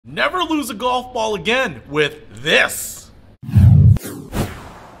Never lose a golf ball again with this.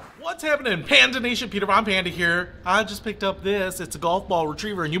 What's happening, Panda Nation? Peter Von Panda here. I just picked up this. It's a golf ball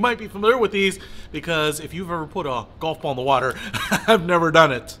retriever, and you might be familiar with these because if you've ever put a golf ball in the water, I've never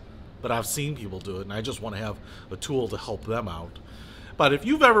done it, but I've seen people do it, and I just want to have a tool to help them out. But if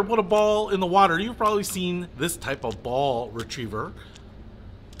you've ever put a ball in the water, you've probably seen this type of ball retriever.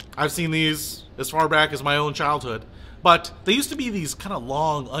 I've seen these as far back as my own childhood. But they used to be these kind of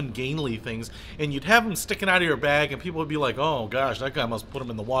long, ungainly things, and you'd have them sticking out of your bag, and people would be like, oh gosh, that guy must put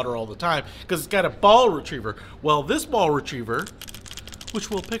them in the water all the time, because it's got a ball retriever. Well, this ball retriever, which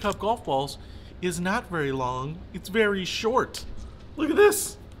will pick up golf balls, is not very long. It's very short. Look at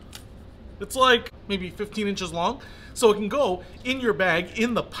this. It's like maybe 15 inches long, so it can go in your bag,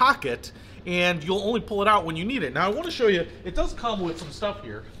 in the pocket, and you'll only pull it out when you need it. Now, I want to show you, it does come with some stuff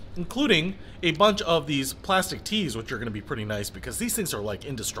here, including a bunch of these plastic tees, which are going to be pretty nice because these things are like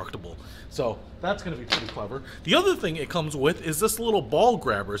indestructible. So that's going to be pretty clever. The other thing it comes with is this little ball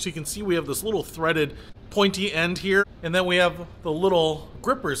grabber. So you can see we have this little threaded pointy end here, and then we have the little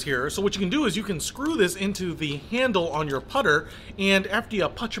grippers here. So what you can do is you can screw this into the handle on your putter, and after you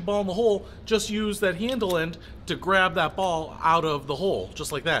put your ball in the hole, just use that handle end to grab that ball out of the hole,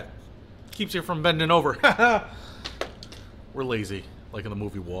 just like that. Keeps you from bending over. We're lazy, like in the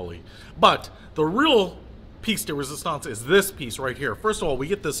movie WALL-E. But the real piece de resistance is this piece right here. First of all, we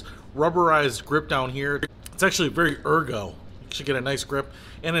get this rubberized grip down here. It's actually very ergo. You should get a nice grip.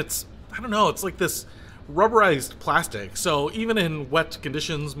 And it's, I don't know, it's like this rubberized plastic. So even in wet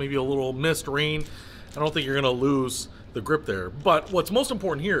conditions, maybe a little mist, rain, I don't think you're gonna lose the grip there. But what's most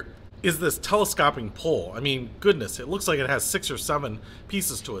important here is this telescopic pull. I mean, goodness, it looks like it has 6 or 7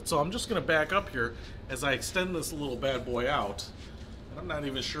 pieces to it. So I'm just gonna back up here as I extend this little bad boy out. And I'm not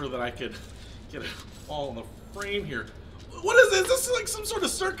even sure that I could get it all in the frame here. What is this? This is like some sort of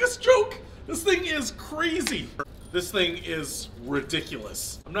circus joke? This thing is crazy. This thing is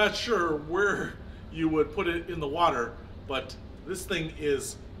ridiculous. I'm not sure where you would put it in the water, but this thing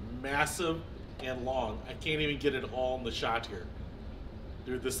is massive and long. I can't even get it all in the shot here.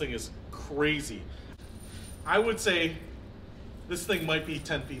 Dude, this thing is crazy. I would say this thing might be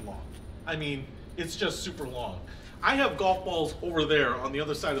 10 feet long. I mean, it's just super long. I have golf balls over there on the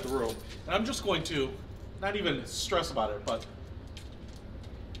other side of the room, and I'm just going to not even stress about it, but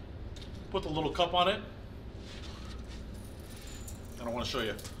put the little cup on it. And I want to show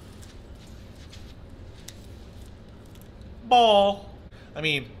you. Ball. I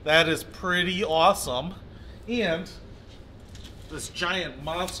mean, that is pretty awesome. And this giant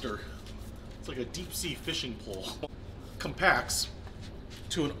monster, it's like a deep sea fishing pole, compacts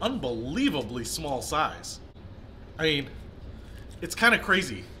to an unbelievably small size. I mean, it's kind of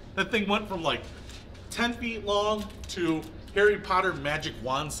crazy. That thing went from like 10 feet long to Harry Potter magic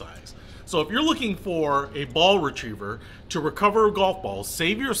wand size. So if you're looking for a ball retriever to recover golf balls,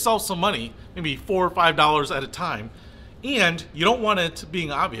 save yourself some money, maybe $4 or $5 at a time, and you don't want it being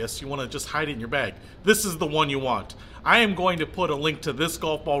obvious, you want to just hide it in your bag, this is the one you want. I am going to put a link to this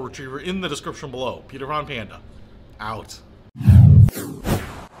golf ball retriever in the description below. Peter Von Panda, out.